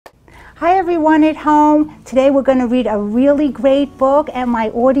Hi everyone at home. Today we're going to read a really great book, and my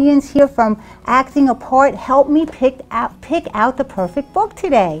audience here from Acting a Part helped me pick out the perfect book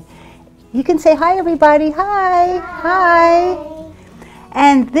today. You can say hi everybody. Hi. Hi.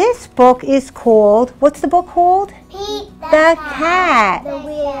 And this book is called, what's the book called? Pete the Cat. The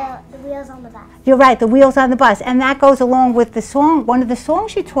Wheels on the Bus. You're right, The Wheels on the Bus. And that goes along with the song, one of the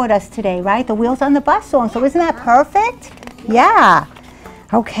songs you taught us today, right? The Wheels on the Bus song. So isn't that perfect? Yeah.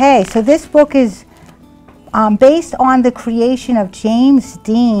 Okay, so this book is based on the creation of James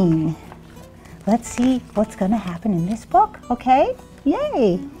Dean. Let's see what's going to happen in this book, okay?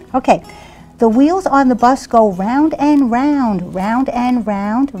 Yay! Okay, the wheels on the bus go round and round, round and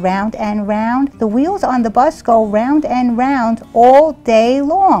round, round and round. The wheels on the bus go round and round all day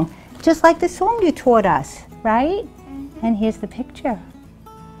long, just like the song you taught us, right? And here's the picture.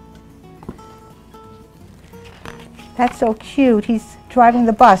 That's so cute. He's driving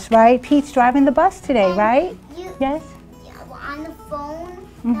the bus, right? Pete's driving the bus today, right? Yes? Yeah, well, on the phone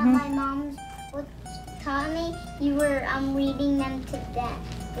that my mom was telling me, you were reading them to them.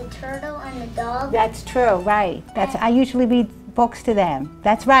 The turtle and the dog. That's true, right. I usually read books to them.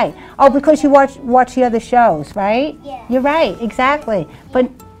 That's right. Oh, because you watch the other shows, right? Yeah. You're right, exactly.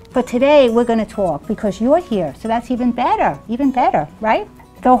 But today we're going to talk because you're here, so that's even better, right?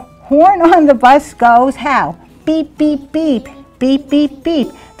 The horn on the bus goes how? Beep, beep, beep, beep, beep, beep.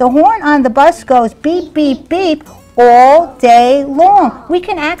 The horn on the bus goes beep, beep, beep all day long. We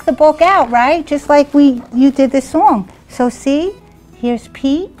can act the book out, right? Just like you did this song. So see, here's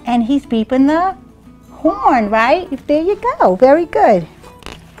Pete, and he's beeping the horn, right? There you go. Very good.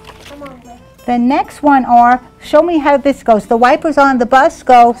 Come on, Rick. The next one show me how this goes. The wipers on the bus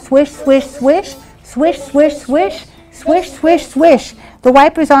go swish, swish, swish, swish, swish, swish, swish, swish, swish. The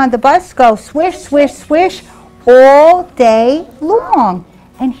wipers on the bus go swish, swish, swish all day long.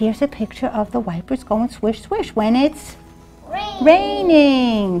 And here's a picture of the wipers going swish, swish when it's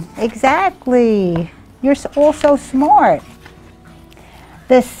raining. Exactly. You're all so smart.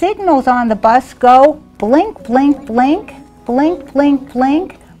 The signals on the bus go blink, blink, blink, blink, blink,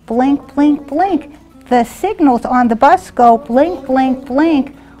 blink, blink, blink, blink. The signals on the bus go blink, blink,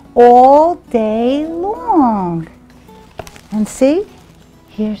 blink all day long. And see,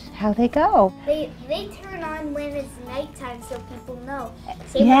 here's how they go. They turn on when it's nighttime so people know.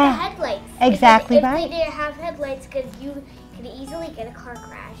 Same with the headlights. Exactly if right. They didn't have headlights because you could easily get a car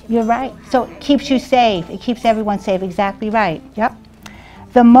crash. You're right. So it keeps you safe. It keeps everyone safe. Exactly right. Yep.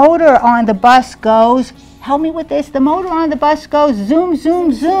 The motor on the bus goes, help me with this. The motor on the bus goes zoom,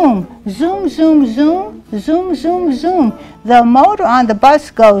 zoom, zoom, zoom, zoom, zoom, zoom, zoom, zoom. The motor on the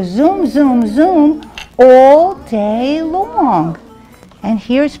bus goes zoom, zoom, zoom all day long. And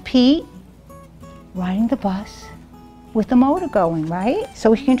here's Pete riding the bus with the motor going, right?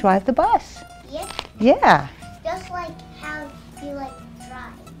 So he can drive the bus. Yeah. Yeah. Just like how you like to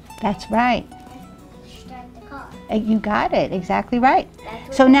drive. That's right. Start the car. You got it. Exactly right. That's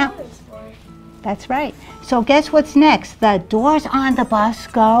what So the now, motor's for. that's right. So guess what's next? The doors on the bus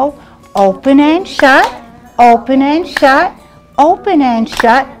go open and shut, open and shut, open and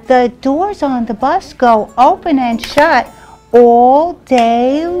shut. The doors on the bus go open and shut all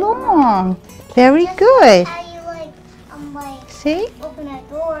day long. Very good. How you See? open the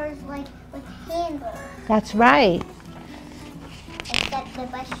doors like with handles. That's right. Except the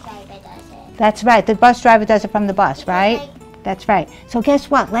bus driver does it. That's right. The bus driver does it from the bus, right? That's right. So guess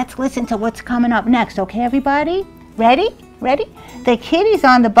what? Let's listen to what's coming up next, okay, everybody? Ready? Ready? The kiddies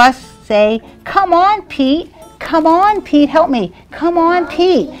on the bus say, come on, Pete. Come on, Pete. Help me. Come on,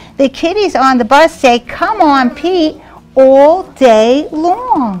 Pete. The kiddies on the bus say, come on, Pete, all day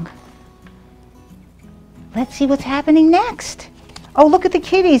long. Let's see what's happening next. Oh, look at the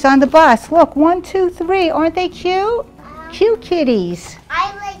kitties on the bus. Look, 1, 2, 3. Aren't they cute? Cute kitties.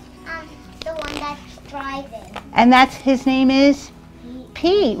 I like the one that's driving. And his name is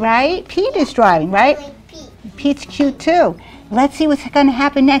Pete, right? Pete is driving, right? I like Pete. Pete's cute too. Let's see what's going to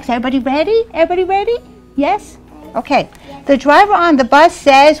happen next. Everybody ready? Everybody ready? Yes? Okay. The driver on the bus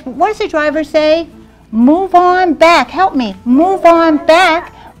says, what does the driver say? Move on back. Help me. Move on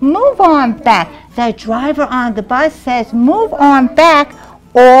back. Move on back. The driver on the bus says, move on back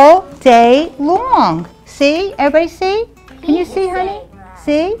all day long. See? Everybody see? Can you see, honey?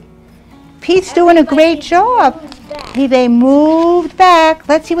 See? Pete's doing a great job. They moved back.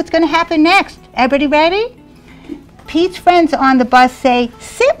 Let's see what's going to happen next. Everybody ready? Pete's friends on the bus say,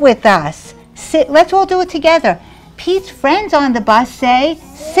 sit with us. Sit. Let's all do it together. Pete's friends on the bus say,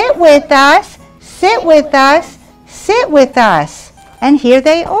 sit with us, sit with us, sit with us. And here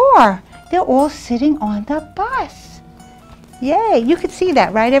they are. They're all sitting on the bus. Yay, you can see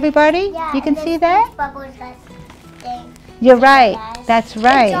that, right, everybody? Yeah, You can the see that? speech bubbles that thing. You're right. That's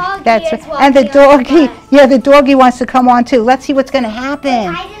right. doggy That's is right. And the walking on the doggy, bus. yeah, the doggy wants to come on too. Let's see what's going to happen.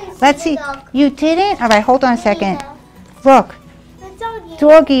 I didn't Let's see see. the dog. You didn't? All right, hold on a second. Neither. Look, The doggy.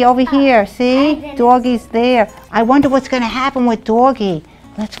 doggy over here. I See? didn't Doggy's there. I wonder what's going to happen with doggy.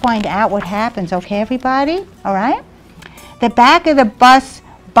 Let's find out what happens, okay, everybody? All right? The back of the bus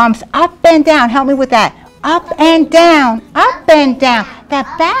bumps up and down. Help me with that. Up and down, up and down. The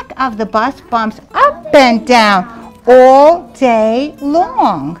back of the bus bumps up and down all day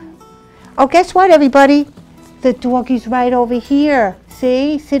long. Oh, guess what, everybody? The doggy's right over here.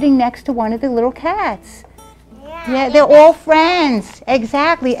 See? Sitting next to one of the little cats. Yeah, they're all friends.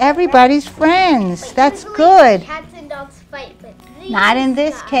 Exactly. Everybody's friends. That's good. Cats and dogs fight, but Not in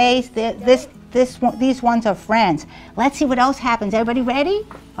this case. These ones are friends. Let's see what else happens. Everybody ready?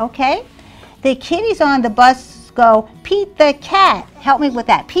 Okay. The kitties on the bus go, Pete the cat. Help me with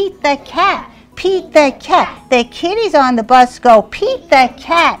that. Pete the cat. Pete the cat. The kitties on the bus go, Pete the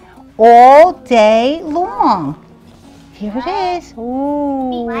cat, all day long. Here it is.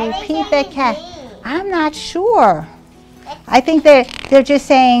 Ooh, Pete the cat. I'm not sure. I think they're just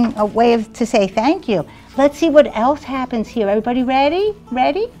saying a way to say thank you. Let's see what else happens here. Everybody ready?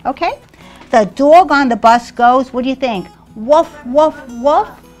 Ready? Okay. The dog on the bus goes, what do you think? Woof, woof, woof.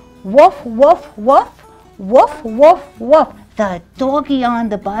 Woof, woof, woof. Woof, woof, woof. The doggy on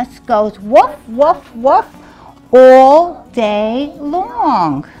the bus goes woof, woof, woof all day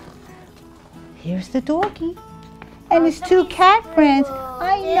long. Here's the doggy and his two cat friends.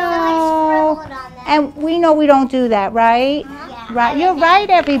 I know. And we know we don't do that, right? Right. You're right,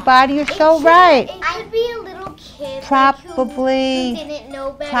 everybody. You're so right. It could be a little kid. Probably. Who didn't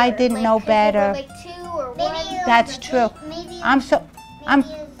know better. I didn't know better. Like 2 or 1. That's true.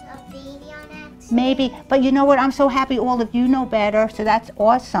 Maybe, but you know what? I'm so happy all of you know better, so that's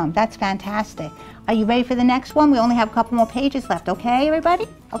awesome. That's fantastic. Are you ready for the next one? We only have a couple more pages left, okay, everybody?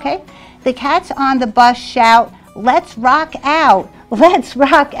 Okay? The cats on the bus shout, let's rock out, let's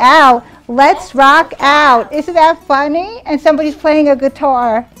rock out, let's rock out. Isn't that funny? And somebody's playing a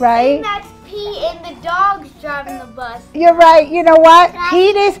guitar, right? And that's Pete and the dog's driving the bus. You're right. You know what?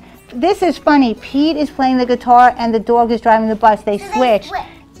 This is funny. Pete is playing the guitar and the dog is driving the bus. They switch.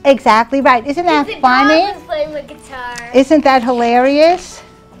 Exactly right. Isn't that funny? The dog is playing the guitar. Isn't that hilarious?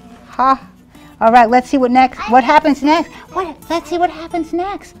 Huh? All right, let's see what happens next. Let's see what happens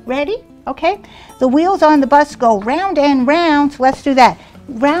next. Ready? Okay. The wheels on the bus go round and round. So let's do that.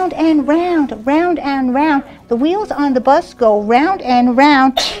 Round and round, round and round. The wheels on the bus go round and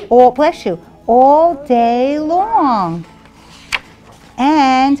round. Oh, bless you. All day long.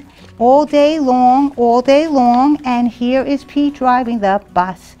 And all day long, and here is Pete driving the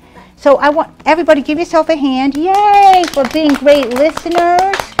bus. So I want everybody give yourself a hand. Yay, for being great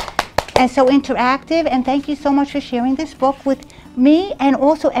listeners and so interactive. And thank you so much for sharing this book with me and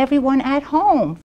also everyone at home.